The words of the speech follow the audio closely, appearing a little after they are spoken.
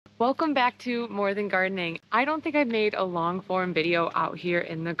Welcome back to More Than Gardening. I don't think I've made a long form video out here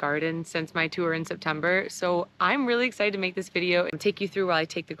in the garden since my tour in September, so I'm really excited to make this video and take you through while I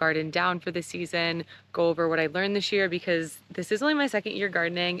take the garden down for the season, go over what I learned this year because this is only my second year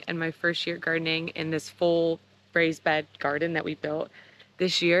gardening and my first year gardening in this full raised bed garden that we built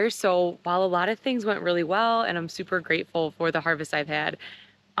this year. So while a lot of things went really well and I'm super grateful for the harvest I've had,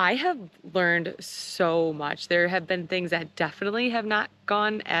 I have learned so much. There have been things that definitely have not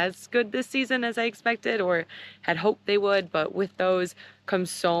gone as good this season as I expected or had hoped they would, but with those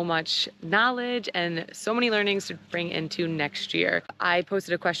comes so much knowledge and so many learnings to bring into next year. I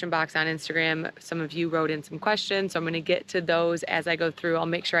posted a question box on Instagram. Some of you wrote in some questions, so I'm going to get to those as I go through. I'll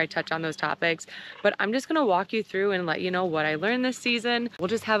make sure I touch on those topics, but I'm just going to walk you through and let you know what I learned this season. We'll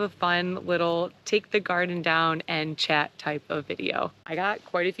just have a fun little take the garden down and chat type of video. I got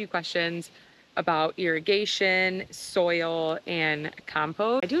quite a few questions about irrigation, soil, and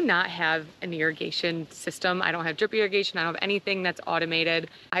compost. I do not have an irrigation system. I don't have drip irrigation. I don't have anything that's automated.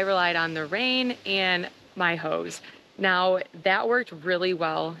 I relied on the rain and my hose. Now that worked really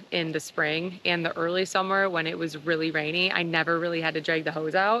well in the spring and the early summer when it was really rainy. I never really had to drag the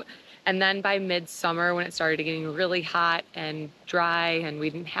hose out. And then by midsummer, when it started getting really hot and dry and we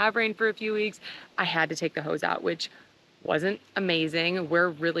didn't have rain for a few weeks, I had to take the hose out, which wasn't amazing. We're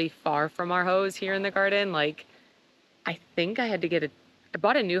really far from our hose here in the garden. Like, I think I had to get I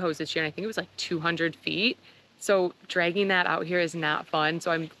bought a new hose this year and I think it was like 200 feet. So dragging that out here is not fun.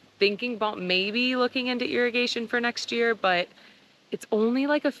 So I'm thinking about maybe looking into irrigation for next year, but it's only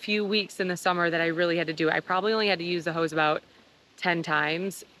like a few weeks in the summer that I really had to do it. I probably only had to use the hose about 10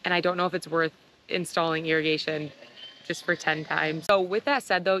 times. And I don't know if it's worth installing irrigation just for 10 times. So with that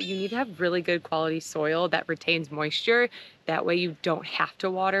said though, you need to have really good quality soil that retains moisture. That way you don't have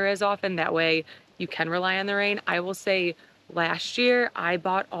to water as often. That way you can rely on the rain. I will say last year I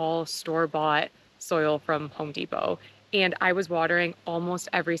bought all store-bought soil from Home Depot and I was watering almost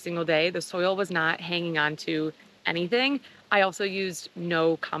every single day. The soil was not hanging on to anything. I also used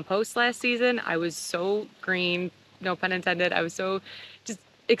no compost last season. I was so green, no pun intended. I was so just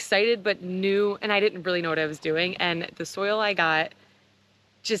excited but new, and I didn't really know what I was doing, and the soil I got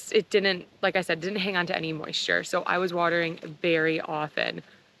just, it didn't, like I said, didn't hang on to any moisture, so I was watering very often.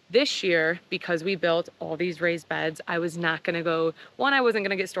 This year, because we built all these raised beds, I was not going to go, one, I wasn't going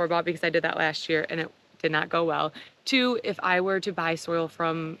to get store-bought because I did that last year and it did not go well. Two, if I were to buy soil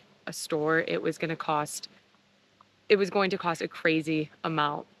from a store, it was going to cost a crazy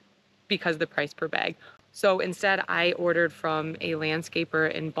amount because of the price per bag. So instead I ordered from a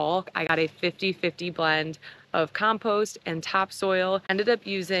landscaper in bulk. I got a 50-50 blend of compost and topsoil. Ended up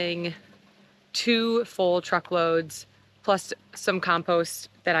using 2 full truckloads plus some compost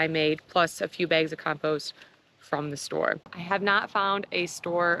that I made, plus a few bags of compost from the store. I have not found a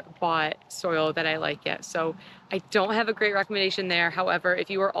store-bought soil that I like yet, so I don't have a great recommendation there. However, if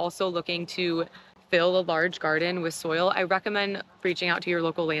you are also looking to fill a large garden with soil, I recommend reaching out to your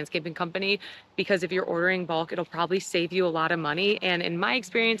local landscaping company because if you're ordering bulk, it'll probably save you a lot of money. And in my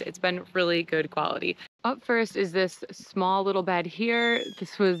experience, it's been really good quality. Up first is this small little bed here.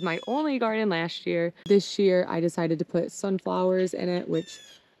 This was my only garden last year. This year, I decided to put sunflowers in it, which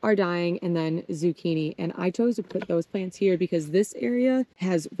are dying, and then zucchini. And I chose to put those plants here because this area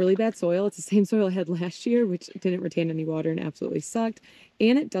has really bad soil. It's the same soil I had last year, which didn't retain any water and absolutely sucked.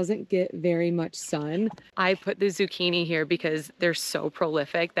 And it doesn't get very much sun. I put the zucchini here because they're so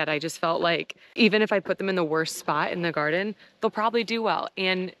prolific that I just felt like even if I put them in the worst spot in the garden, they'll probably do well.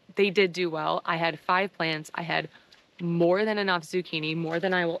 And they did do well. I had 5 plants. I had more than enough zucchini, more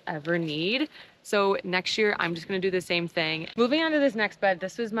than I will ever need. So next year, I'm just gonna do the same thing. Moving on to this next bed,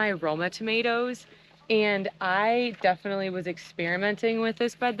 this was my Roma tomatoes. And I definitely was experimenting with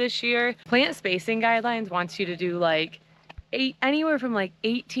this bed this year. Plant spacing guidelines wants you to do like anywhere from like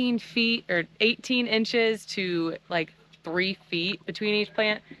 18 feet or 18 inches to like 3 feet between each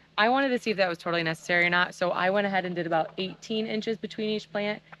plant. I wanted to see if that was totally necessary or not. So I went ahead and did about 18 inches between each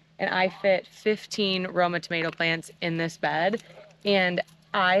plant. And I fit 15 Roma tomato plants in this bed. And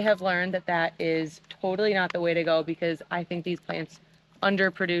I have learned that that is totally not the way to go because I think these plants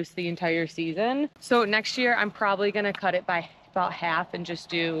underproduce the entire season. So next year, I'm probably gonna cut it by about half and just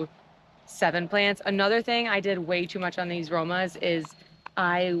do 7 plants. Another thing I did way too much on these Romas is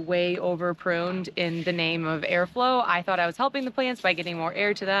I way over pruned in the name of airflow. I thought I was helping the plants by getting more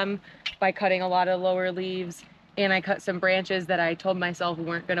air to them by cutting a lot of lower leaves. And I cut some branches that I told myself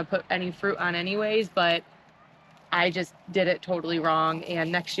weren't gonna put any fruit on anyways, but I just did it totally wrong.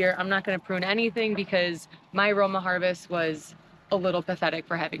 And next year, I'm not gonna prune anything because my Roma harvest was a little pathetic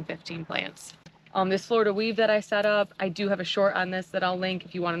for having 15 plants. This Florida weave that I set up, I do have a short on this that I'll link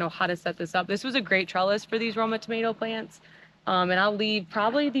if you want to know how to set this up. This was a great trellis for these Roma tomato plants. And I'll leave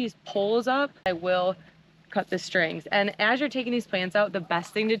probably these poles up. I will cut the strings. And as you're taking these plants out, the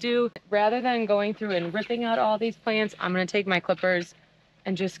best thing to do, rather than going through and ripping out all these plants, I'm going to take my clippers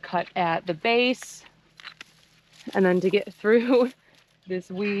and just cut at the base. And then to get through this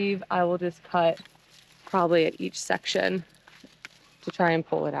weave, I will just cut probably at each section to try and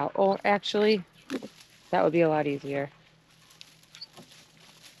pull it out. Or actually, that would be a lot easier.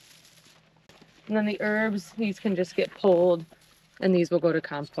 And then the herbs, these can just get pulled and these will go to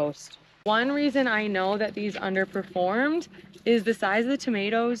compost. One reason I know that these underperformed is the size of the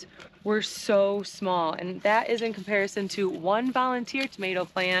tomatoes were so small. And that is in comparison to one volunteer tomato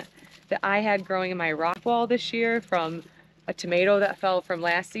plant that I had growing in my rock wall this year from a tomato that fell from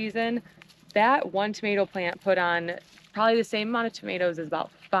last season. That one tomato plant put on probably the same amount of tomatoes as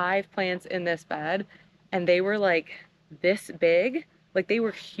about 5 plants in this bed. And they were like this big, like they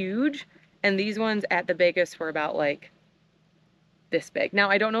were huge. And these ones at the biggest were about like this big. Now,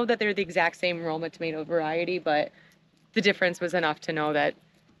 I don't know that they're the exact same Roma tomato variety, but the difference was enough to know that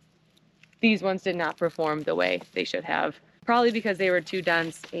these ones did not perform the way they should have. Probably because they were too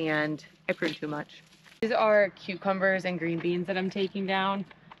dense and I pruned too much. These are cucumbers and green beans that I'm taking down.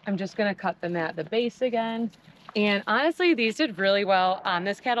 I'm just gonna cut them at the base again. And honestly, these did really well on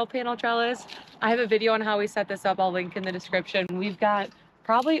this cattle panel trellis. I have a video on how we set this up. I'll link in the description. We've got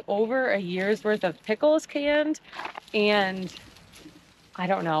probably over a year's worth of pickles canned and I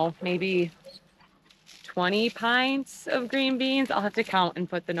don't know, maybe 20 pints of green beans. I'll have to count and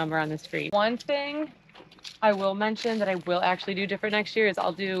put the number on the screen. One thing I will mention that I will actually do different next year is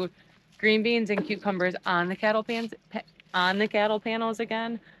I'll do green beans and cucumbers on the cattle panels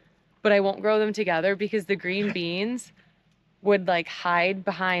again, but I won't grow them together because the green beans would like hide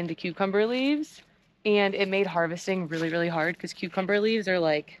behind the cucumber leaves and it made harvesting really, really hard because cucumber leaves are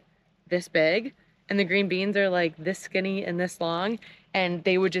like this big and the green beans are like this skinny and this long and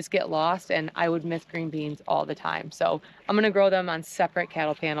they would just get lost and I would miss green beans all the time. So I'm gonna grow them on separate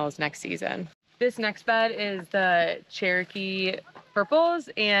cattle panels next season. This next bed is the Cherokee purples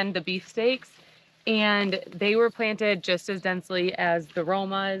and the beefsteaks, and they were planted just as densely as the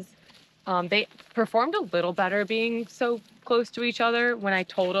Romas. They performed a little better being so close to each other. When I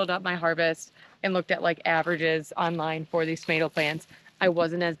totaled up my harvest and looked at like averages online for these tomato plants, I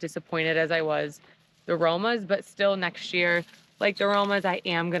wasn't as disappointed as I was the Romas, but still next year, like the Romas, I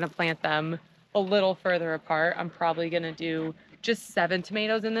am gonna plant them a little further apart. I'm probably gonna do just 7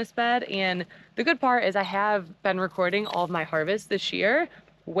 tomatoes in this bed. And the good part is I have been recording all of my harvests this year,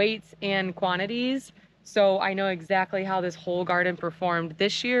 weights and quantities. So I know exactly how this whole garden performed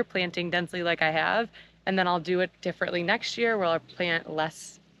this year, planting densely like I have. And then I'll do it differently next year where I'll plant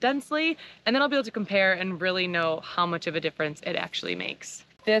less densely. And then I'll be able to compare and really know how much of a difference it actually makes.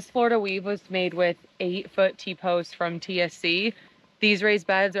 This Florida weave was made with 8-foot T-posts from TSC. These raised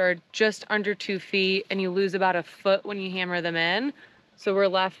beds are just under 2 feet and you lose about a foot when you hammer them in. So we're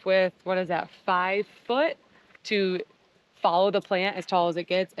left with, what is that, 5 foot to follow the plant as tall as it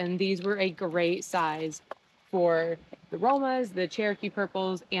gets. And these were a great size for the Romas, the Cherokee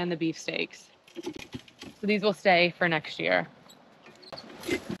purples, and the beefsteaks. So these will stay for next year.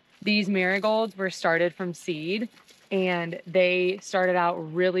 These marigolds were started from seed and they started out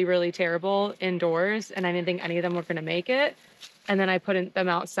really, really terrible indoors and I didn't think any of them were gonna make it. And then I put them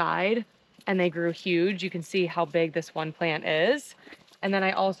outside and they grew huge. You can see how big this one plant is. And then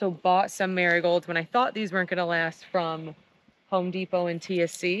I also bought some marigolds when I thought these weren't gonna last from Home Depot and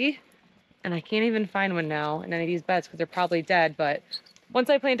TSC. And I can't even find one now in any of these beds because they're probably dead. But once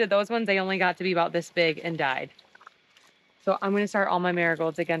I planted those ones, they only got to be about this big and died. So I'm gonna start all my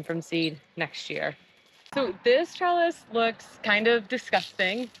marigolds again from seed next year. So this trellis looks kind of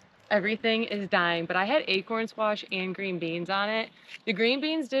disgusting. Everything is dying, but I had acorn squash and green beans on it. The green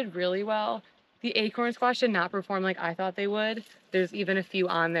beans did really well. The acorn squash did not perform like I thought they would. There's even a few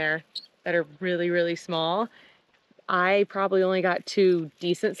on there that are really, really small. I probably only got 2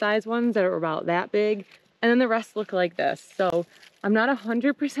 decent sized ones that are about that big. And then the rest look like this. So I'm not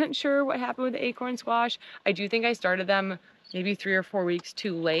 100% sure what happened with the acorn squash. I do think I started them maybe 3 or 4 weeks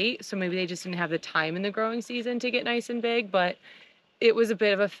too late. So maybe they just didn't have the time in the growing season to get nice and big, but it was a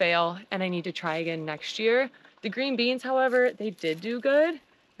bit of a fail and I need to try again next year. The green beans, however, they did do good.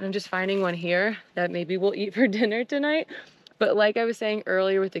 And I'm just finding one here that maybe we'll eat for dinner tonight. But like I was saying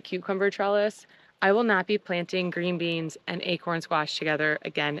earlier with the cucumber trellis, I will not be planting green beans and acorn squash together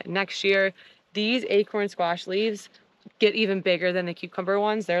again next year. These acorn squash leaves get even bigger than the cucumber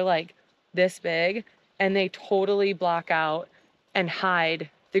ones. They're like this big and they totally block out and hide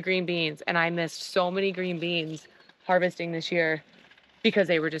the green beans, and I missed so many green beans harvesting this year because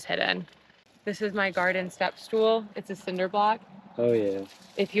they were just hidden. This is my garden step stool. It's a cinder block. Oh yeah.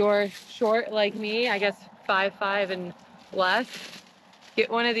 If you're short like me, I guess 5'5" and less, get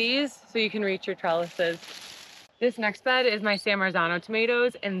one of these so you can reach your trellises. This next bed is my San Marzano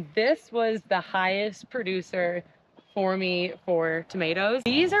tomatoes, and this was the highest producer for me for tomatoes.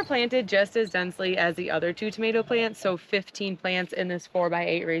 These are planted just as densely as the other 2 tomato plants, so 15 plants in this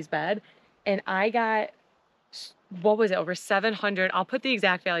 4x8 raised bed. And I got, what was it, over 700, I'll put the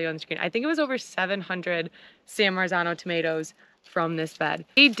exact value on the screen. I think it was over 700 San Marzano tomatoes from this bed.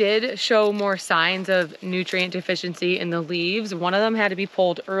 They did show more signs of nutrient deficiency in the leaves. One of them had to be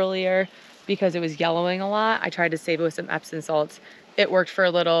pulled earlier because it was yellowing a lot. I tried to save it with some Epsom salts. It worked for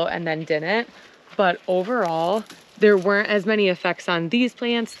a little and then didn't. But overall, there weren't as many effects on these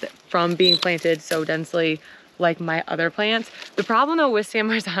plants from being planted so densely like my other plants. The problem though with San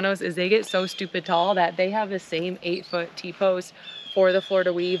Marzanos is they get so stupid tall that they have the same 8-foot T-post for the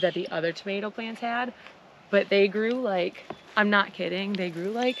Florida weave that the other tomato plants had. But they grew like, I'm not kidding, they grew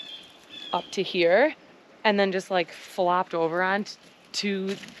like up to here and then just like flopped over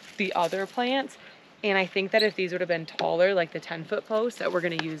onto the other plants. And I think that if these would have been taller, like the 10-foot posts that we're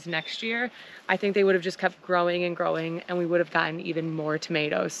gonna use next year, I think they would have just kept growing and growing and we would have gotten even more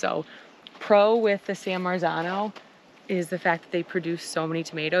tomatoes. So pro with the San Marzano is the fact that they produce so many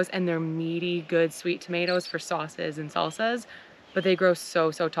tomatoes and they're meaty, good, sweet tomatoes for sauces and salsas, but they grow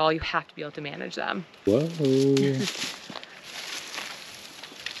so tall, you have to be able to manage them. Whoa.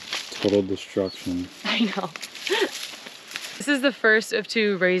 Total destruction. I know. This is the first of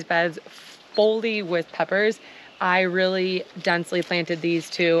 2 raised beds fully with peppers. I really densely planted these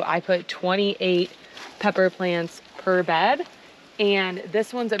 2. I put 28 pepper plants per bed. And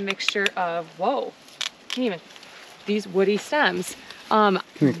this one's a mixture of, whoa, can't even, these woody stems.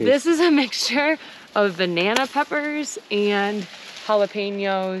 This is a mixture of banana peppers and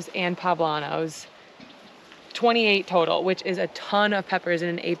jalapenos and poblanos. 28 total, which is a ton of peppers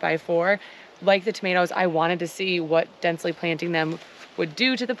in an 8x4. Like the tomatoes, I wanted to see what densely planting them would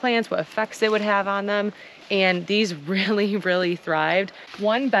do to the plants, what effects it would have on them. And these really thrived.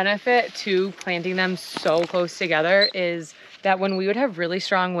 One benefit to planting them so close together is that when we would have really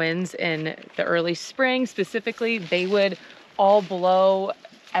strong winds in the early spring, specifically, they would all blow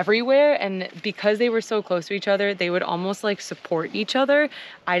everywhere. And because they were so close to each other, they would almost like support each other.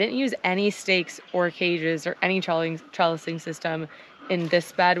 I didn't use any stakes or cages or any trellising system in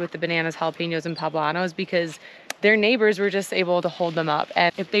this bed with the bananas, jalapenos, and poblanos because their neighbors were just able to hold them up.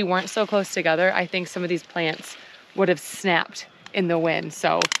 And if they weren't so close together, I think some of these plants would have snapped in the wind.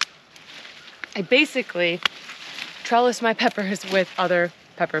 So I basically trellis my peppers with other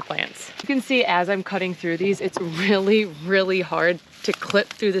pepper plants. You can see as I'm cutting through these, it's really hard to clip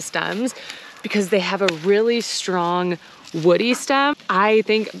through the stems because they have a really strong woody stem. I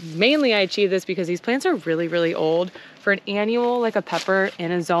think mainly I achieved this because these plants are really old. For an annual, like a pepper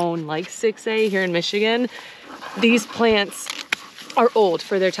in a zone like 6A here in Michigan, these plants are old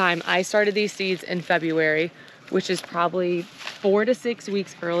for their time. I started these seeds in February, which is probably 4 to 6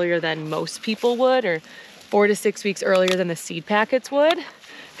 weeks earlier than most people would, or 4 to 6 weeks earlier than the seed packets would,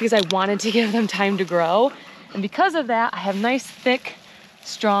 because I wanted to give them time to grow. And because of that, I have nice, thick,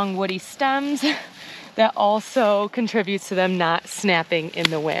 strong, woody stems that also contributes to them not snapping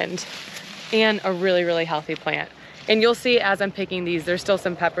in the wind, and a really healthy plant. And you'll see as I'm picking these, there's still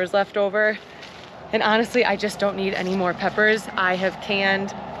some peppers left over. And honestly, I just don't need any more peppers. I have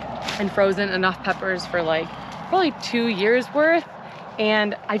canned and frozen enough peppers for like probably 2 years worth,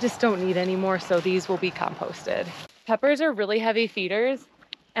 and I just don't need any more, so these will be composted. Peppers are really heavy feeders,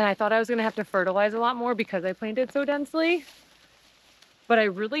 and I thought I was gonna have to fertilize a lot more because I planted so densely, but I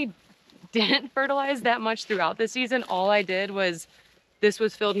really didn't fertilize that much throughout the season. All I did was, this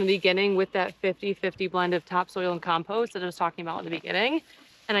was filled in the beginning with that 50-50 blend of topsoil and compost that I was talking about in the beginning.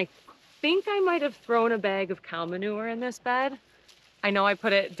 And I think I might have thrown a bag of cow manure in this bed. I know I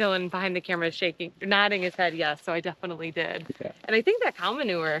put it, Dylan behind the camera is nodding his head yes, so I definitely did. Yeah. And I think that cow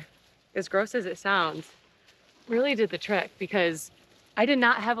manure, as gross as it sounds, really did the trick because I did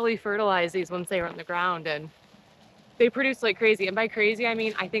not heavily fertilize these once they were on the ground, and they produced like crazy. And by crazy, I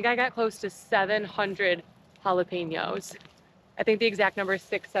mean, I think I got close to 700 jalapenos. I think the exact number is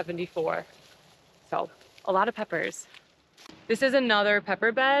 674. So a lot of peppers. This is another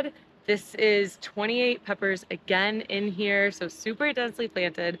pepper bed. This is 28 peppers again in here. So super densely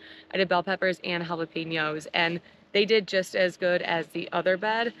planted. I did bell peppers and jalapenos, and they did just as good as the other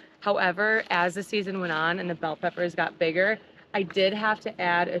bed. However, as the season went on and the bell peppers got bigger, I did have to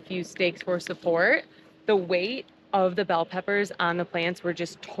add a few stakes for support. The weight of the bell peppers on the plants were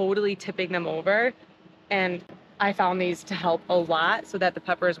just totally tipping them over. And I found these to help a lot so that the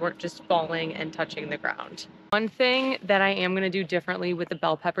peppers weren't just falling and touching the ground. One thing that I am gonna do differently with the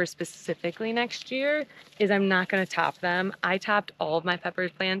bell peppers specifically next year is I'm not gonna top them. I topped all of my pepper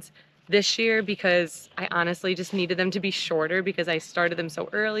plants this year because I honestly just needed them to be shorter because I started them so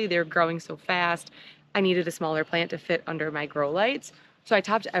early, they're growing so fast. I needed a smaller plant to fit under my grow lights. So I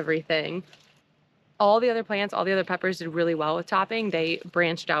topped everything. All the other plants, all the other peppers did really well with topping. They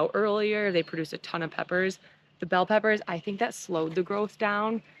branched out earlier. They produced a ton of peppers. The bell peppers, I think that slowed the growth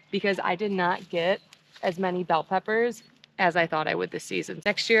down because I did not get as many bell peppers as I thought I would this season.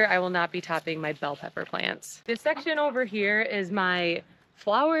 Next year, I will not be topping my bell pepper plants. This section over here is my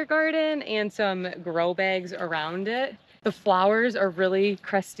flower garden and some grow bags around it. The flowers are really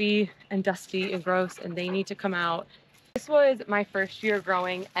crusty and dusty and gross, and they need to come out. This was my first year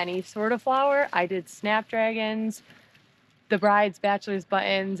growing any sort of flower. I did snapdragons, the bride's bachelor's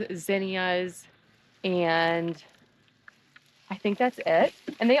buttons, zinnias, and I think that's it.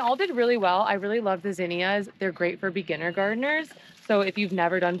 And they all did really well. I really love the zinnias. They're great for beginner gardeners. So if you've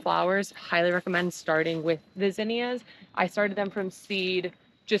never done flowers, highly recommend starting with the zinnias. I started them from seed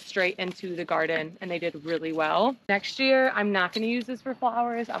just straight into the garden and they did really well. Next year, I'm not gonna use this for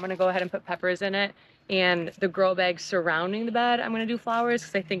flowers. I'm gonna go ahead and put peppers in it, and the grow bags surrounding the bed, I'm gonna do flowers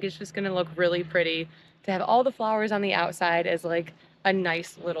because I think it's just gonna look really pretty to have all the flowers on the outside as like a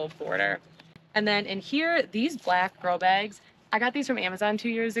nice little border. And then in here, these black grow bags, I got these from Amazon 2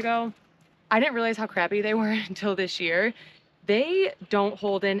 years ago. I didn't realize how crappy they were until this year. They don't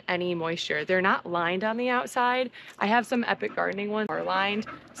hold in any moisture. They're not lined on the outside. I have some Epic Gardening ones that are lined,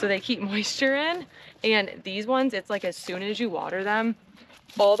 so they keep moisture in. And these ones, it's like as soon as you water them,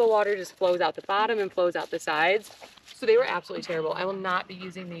 all the water just flows out the bottom and flows out the sides. So they were absolutely terrible. I will not be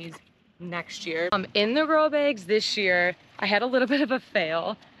using these next year. In the grow bags this year, I had a little bit of a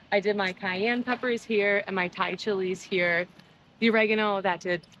fail. I did my cayenne peppers here and my Thai chilies here. The oregano, that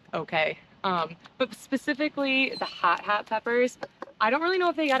did okay. But specifically the hot peppers, I don't really know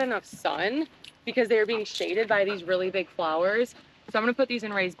if they got enough sun because they were being shaded by these really big flowers. So I'm gonna put these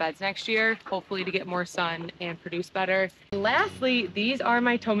in raised beds next year, hopefully to get more sun and produce better. And lastly, these are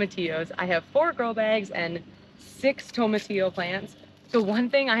my tomatillos. I have 4 grow bags and 6 tomatillo plants. So one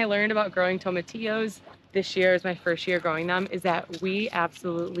thing I learned about growing tomatillos this year is my first year growing them is that we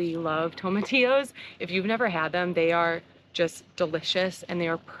absolutely love tomatillos. If you've never had them, they are just delicious and they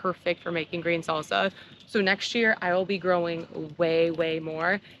are perfect for making green salsa. So next year I will be growing way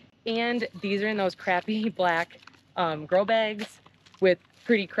more. And these are in those crappy black grow bags with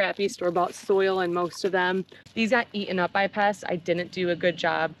pretty crappy store-bought soil in most of them. These got eaten up by pests. I didn't do a good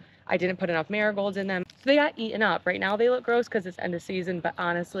job. I didn't put enough marigolds in them. So they got eaten up. Right now they look gross because it's end of season, but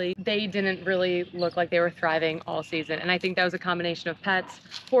honestly, they didn't really look like they were thriving all season. And I think that was a combination of pets,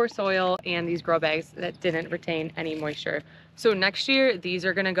 poor soil, and these grow bags that didn't retain any moisture. So next year, these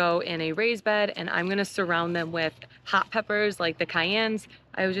are gonna go in a raised bed and I'm gonna surround them with hot peppers like the cayennes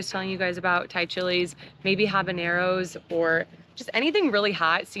I was just telling you guys about, Thai chilies, maybe habaneros, or just anything really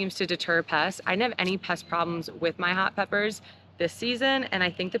hot seems to deter pests. I didn't have any pest problems with my hot peppers this season, and I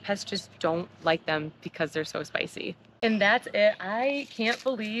think the pests just don't like them because they're so spicy. And that's it. I can't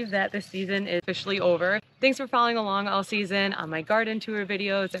believe that the season is officially over. Thanks for following along all season on my garden tour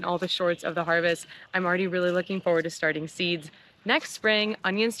videos and all the shorts of the harvest. I'm already really looking forward to starting seeds next spring.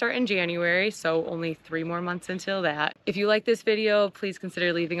 Onions start in January, so only 3 more months until that. If you like this video, please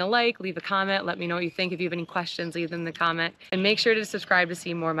consider leaving a like, leave a comment, let me know what you think. If you have any questions, leave them in the comment, and make sure to subscribe to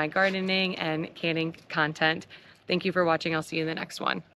see more of my gardening and canning content. Thank you for watching. I'll see you in the next one.